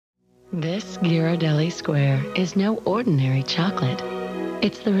This Ghirardelli square is no ordinary chocolate.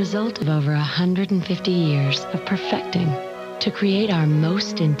 It's the result of over 150 years of perfecting to create our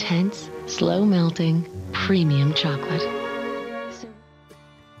most intense, slow-melting, premium chocolate.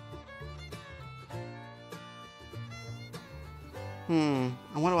 I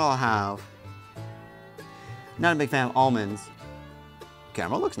wonder what I'll have. Not a big fan of almonds.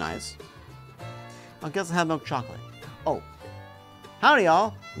 Caramel looks nice. I guess I'll have milk chocolate. Oh, howdy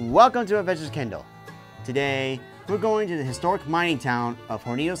y'all. Welcome to Adventures Kendall. Today, we're going to the historic mining town of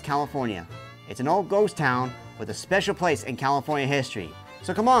Hornitos, California. It's an old ghost town with a special place in California history.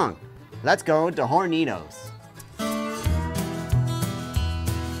 So come on, let's go to Hornitos.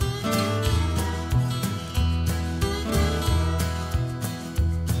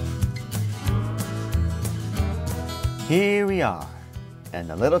 Here we are, in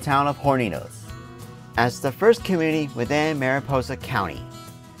the little town of Hornitos. As the first community within Mariposa County,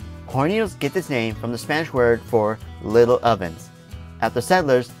 Hornitos gets its name from the Spanish word for little ovens, after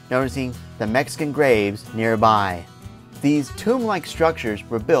settlers noticing the Mexican graves nearby. These tomb-like structures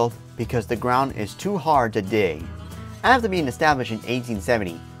were built because the ground is too hard to dig. After being established in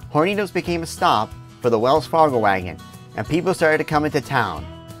 1870, Hornitos became a stop for the Wells Fargo wagon, and people started to come into town.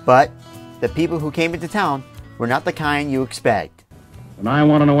 But the people who came into town were not the kind you expect. When I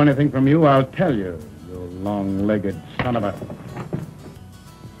want to know anything from you, I'll tell you, you long-legged son of a...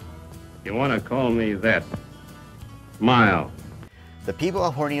 You want to call me that? Smile. The people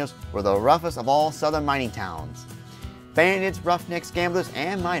of Hornitos were the roughest of all southern mining towns. Bandits, roughnecks, gamblers,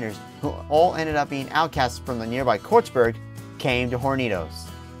 and miners, who all ended up being outcasts from the nearby Courtsburg, came to Hornitos.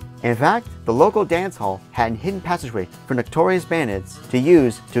 In fact, the local dance hall had a hidden passageway for notorious bandits to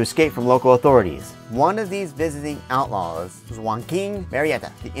use to escape from local authorities. One of these visiting outlaws was Joaquin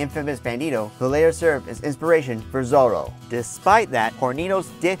Marietta, the infamous bandito who later served as inspiration for Zorro. Despite that, Hornitos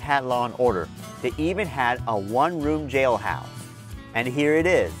did have law and order. They even had a one-room jailhouse. And here it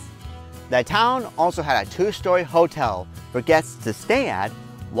is. The town also had a two-story hotel for guests to stay at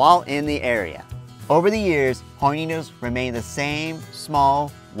while in the area. Over the years, Hornitos remained the same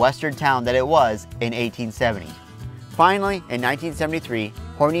small western town that it was in 1870. Finally, in 1973,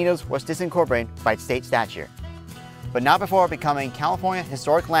 Hornitos was disincorporated by state statute, but not before becoming California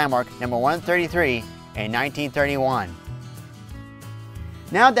Historic Landmark number 133 in 1931.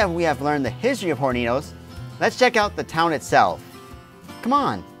 Now that we have learned the history of Hornitos, let's check out the town itself. Come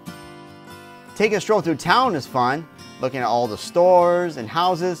on. Taking a stroll through town is fun, looking at all the stores and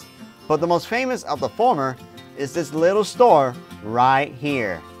houses, but the most famous of the former is this little store right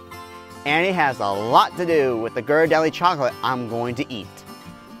here. And it has a lot to do with the Ghirardelli chocolate I'm going to eat.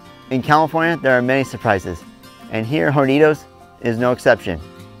 In California, there are many surprises, and here Hornitos is no exception.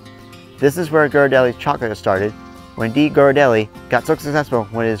 This is where Ghirardelli Chocolate started, when D. Ghirardelli got so successful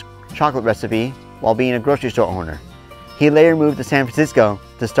with his chocolate recipe while being a grocery store owner. He later moved to San Francisco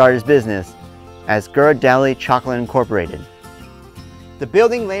to start his business as Ghirardelli Chocolate Incorporated. The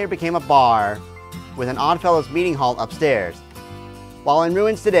building later became a bar with an Oddfellows meeting hall upstairs. While in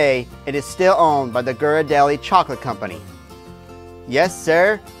ruins today, it is still owned by the Ghirardelli Chocolate Company. Yes,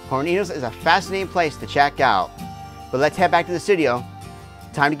 sir, Hornitos is a fascinating place to check out. But let's head back to the studio.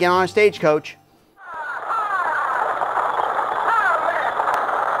 Time to get on a stagecoach.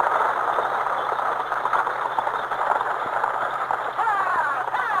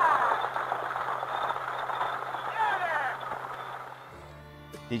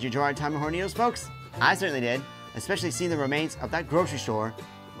 Did you enjoy our time at Hornitos, folks? I certainly did, especially seeing the remains of that grocery store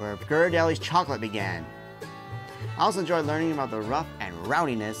where Ghirardelli's chocolate began. I also enjoyed learning about the rough and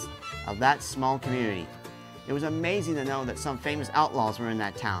rowdiness of that small community. It was amazing to know that some famous outlaws were in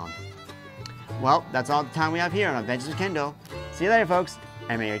that town. Well, that's all the time we have here on Adventures with Kendall. See you later, folks,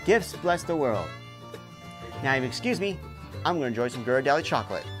 and may your gifts bless the world. Now, if you excuse me, I'm going to enjoy some Ghirardelli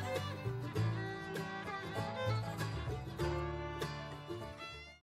chocolate.